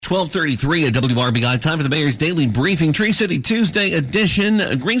12:33 at WRBI. Time for the Mayor's Daily Briefing. Tree City Tuesday edition.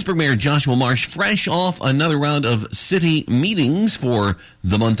 Greensburg Mayor Joshua Marsh fresh off another round of city meetings for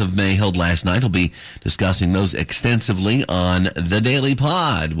the month of May held last night. He'll be discussing those extensively on the Daily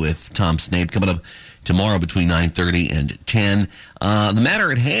Pod with Tom Snape coming up tomorrow between 9:30 and 10. The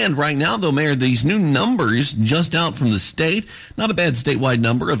matter at hand right now, though, Mayor, these new numbers just out from the state. Not a bad statewide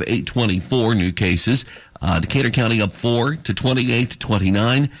number of 824 new cases. Decatur County up 4 to 28 to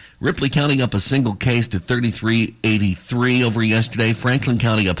 29. Ripley County up a single case to 3383 over yesterday. Franklin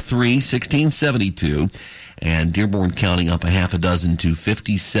County up 3, 1672. And Dearborn County up a half a dozen to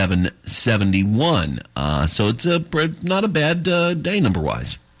 5771. So it's not a bad day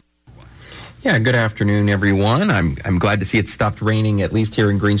number-wise. Yeah, good afternoon, everyone. I'm glad to see it stopped raining, at least here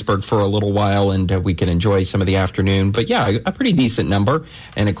in Greensburg, for a little while, and we can enjoy some of the afternoon. But yeah, a pretty decent number.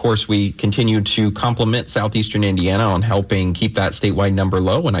 And of course, we continue to compliment Southeastern Indiana on helping keep that statewide number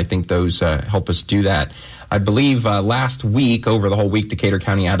low, and I think those help us do that. I believe last week, over the whole week, Decatur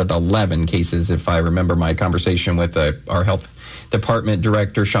County added 11 cases, if I remember my conversation with our health department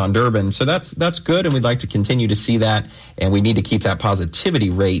director, Sean Durbin. So that's good, and we'd like to continue to see that, and we need to keep that positivity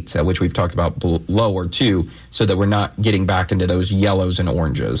rate, which we've talked about, lower too, so that we're not getting back into those yellows and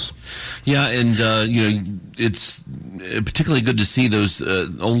oranges. Yeah, and it's particularly good to see those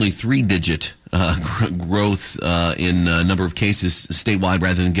only three-digit growth in number of cases statewide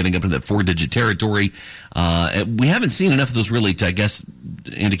rather than getting up into that four-digit territory. We haven't seen enough of those really to, I guess,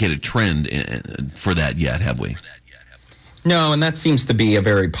 indicate a trend for that yet, have we? No, and that seems to be a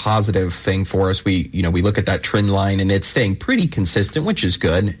very positive thing for us. We look at that trend line and it's staying pretty consistent, which is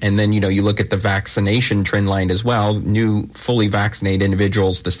good. And then, you look at the vaccination trend line as well. New fully vaccinated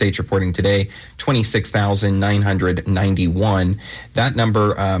individuals, the state's reporting today, 26,991. That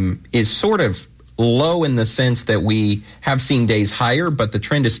number is sort of low in the sense that we have seen days higher, but the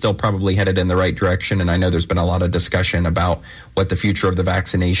trend is still probably headed in the right direction. And I know there's been a lot of discussion about what the future of the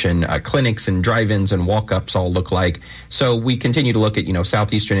vaccination clinics and drive-ins and walk-ups all look like. So we continue to look at,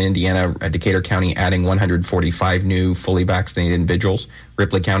 Southeastern Indiana, Decatur County adding 145 new fully vaccinated individuals,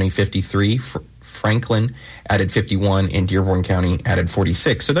 Ripley County 53, Franklin added 51, and Dearborn County added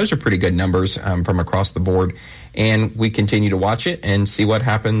 46. So those are pretty good numbers from across the board. And we continue to watch it and see what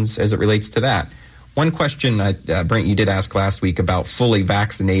happens as it relates to that. One question, Brent, you did ask last week about fully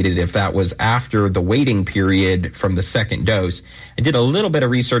vaccinated, if that was after the waiting period from the second dose. I did a little bit of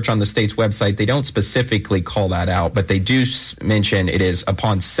research on the state's website. They don't specifically call that out, but they do mention it is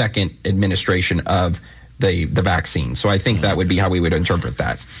upon second administration of the vaccine. So I think that would be how we would interpret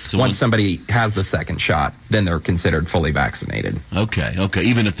that. So once somebody has the second shot, then they're considered fully vaccinated. Okay.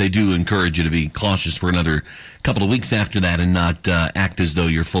 Even if they do encourage you to be cautious for another couple of weeks after that and not act as though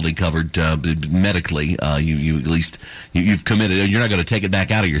you're fully covered medically, you at least you've committed. You're not going to take it back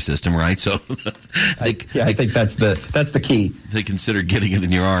out of your system, right? So I think that's the key. They consider getting it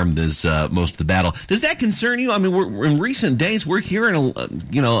in your arm as most of the battle. Does that concern you? I mean, we're in recent days we're hearing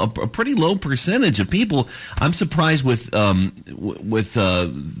a pretty low percentage of people. I'm surprised with the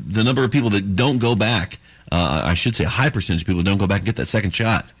number of people that don't go back. I should say a high percentage of people don't go back and get that second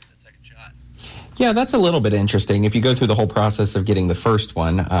shot. Yeah, that's a little bit interesting. If you go through the whole process of getting the first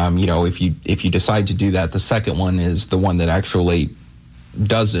one, if you decide to do that, the second one is the one that actually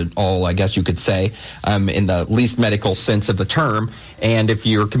does it all, I guess you could say, in the least medical sense of the term. And if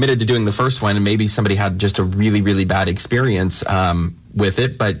you're committed to doing the first one, and maybe somebody had just a really, really bad experience with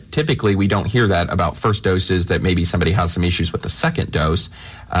it, but typically we don't hear that about first doses, that maybe somebody has some issues with the second dose.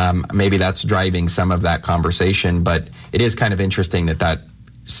 Maybe that's driving some of that conversation, but it is kind of interesting that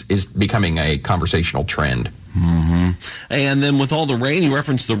is becoming a conversational trend. Mm-hmm. And then with all the rain, you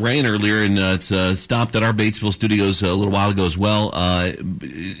referenced the rain earlier, and it's stopped at our Batesville studios a little while ago as well. I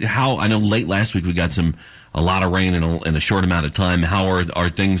know late last week we got a lot of rain in a short amount of time. How are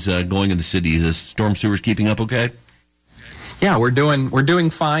things going in the city? Is the storm sewers keeping up okay? Yeah, we're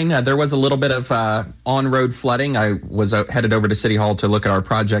doing fine. There was a little bit of on-road flooding. I was headed over to City Hall to look at our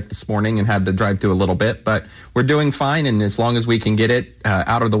project this morning and had to drive through a little bit, but we're doing fine, and as long as we can get it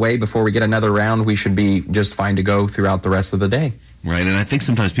out of the way before we get another round, we should be just fine to go throughout the rest of the day. Right, and I think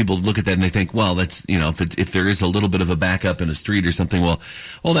sometimes people look at that and they think, well, that's, if there is a little bit of a backup in a street or something, well,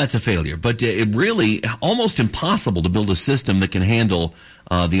 that's a failure. But it really almost impossible to build a system that can handle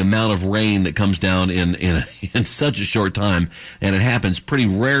the amount of rain that comes down in such a short time, and it happens pretty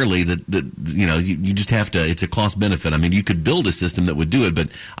rarely that you just have to. It's a cost benefit. I mean, you could build a system that would do it, but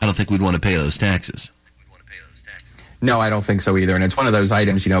I don't think we'd want to pay those taxes. No, I don't think so either. And it's one of those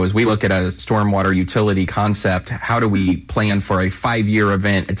items, as we look at a stormwater utility concept, how do we plan for a 5-year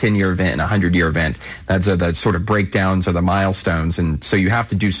event, a 10-year event, and a 100-year event? That's the sort of breakdowns or the milestones. And so you have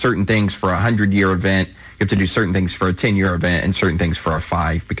to do certain things for a 100-year event. You have to do certain things for a 10-year event and certain things for a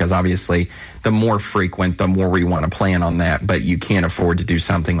 5, because obviously the more frequent, the more we want to plan on that. But you can't afford to do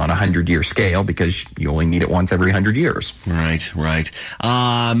something on a 100-year scale because you only need it once every 100 years. Right.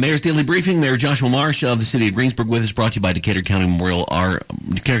 Mayor's Daily Briefing. Mayor Joshua Marsh of the city of Greensburg with us, brought to you by Decatur County Memorial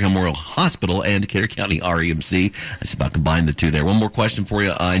Hospital and Decatur County REMC. I just about combined the two there. One more question for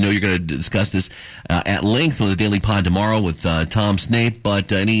you. I know you're going to discuss this at length on the Daily Pod tomorrow with Tom Snape,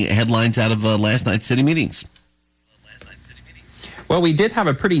 but any headlines out of last night's city meetings? Well, we did have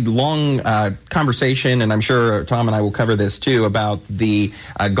a pretty long conversation, and I'm sure Tom and I will cover this too, about the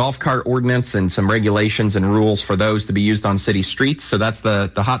golf cart ordinance and some regulations and rules for those to be used on city streets. So that's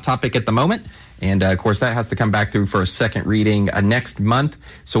the hot topic at the moment. And, of course, that has to come back through for a second reading next month.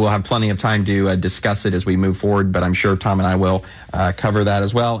 So we'll have plenty of time to discuss it as we move forward. But I'm sure Tom and I will cover that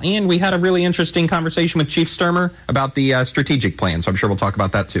as well. And we had a really interesting conversation with Chief Sturmer about the strategic plan. So I'm sure we'll talk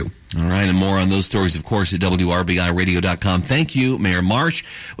about that, too. All right. And more on those stories, of course, at WRBIRadio.com. Thank you, Mayor Marsh.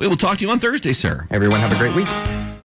 We will talk to you on Thursday, sir. Everyone have a great week.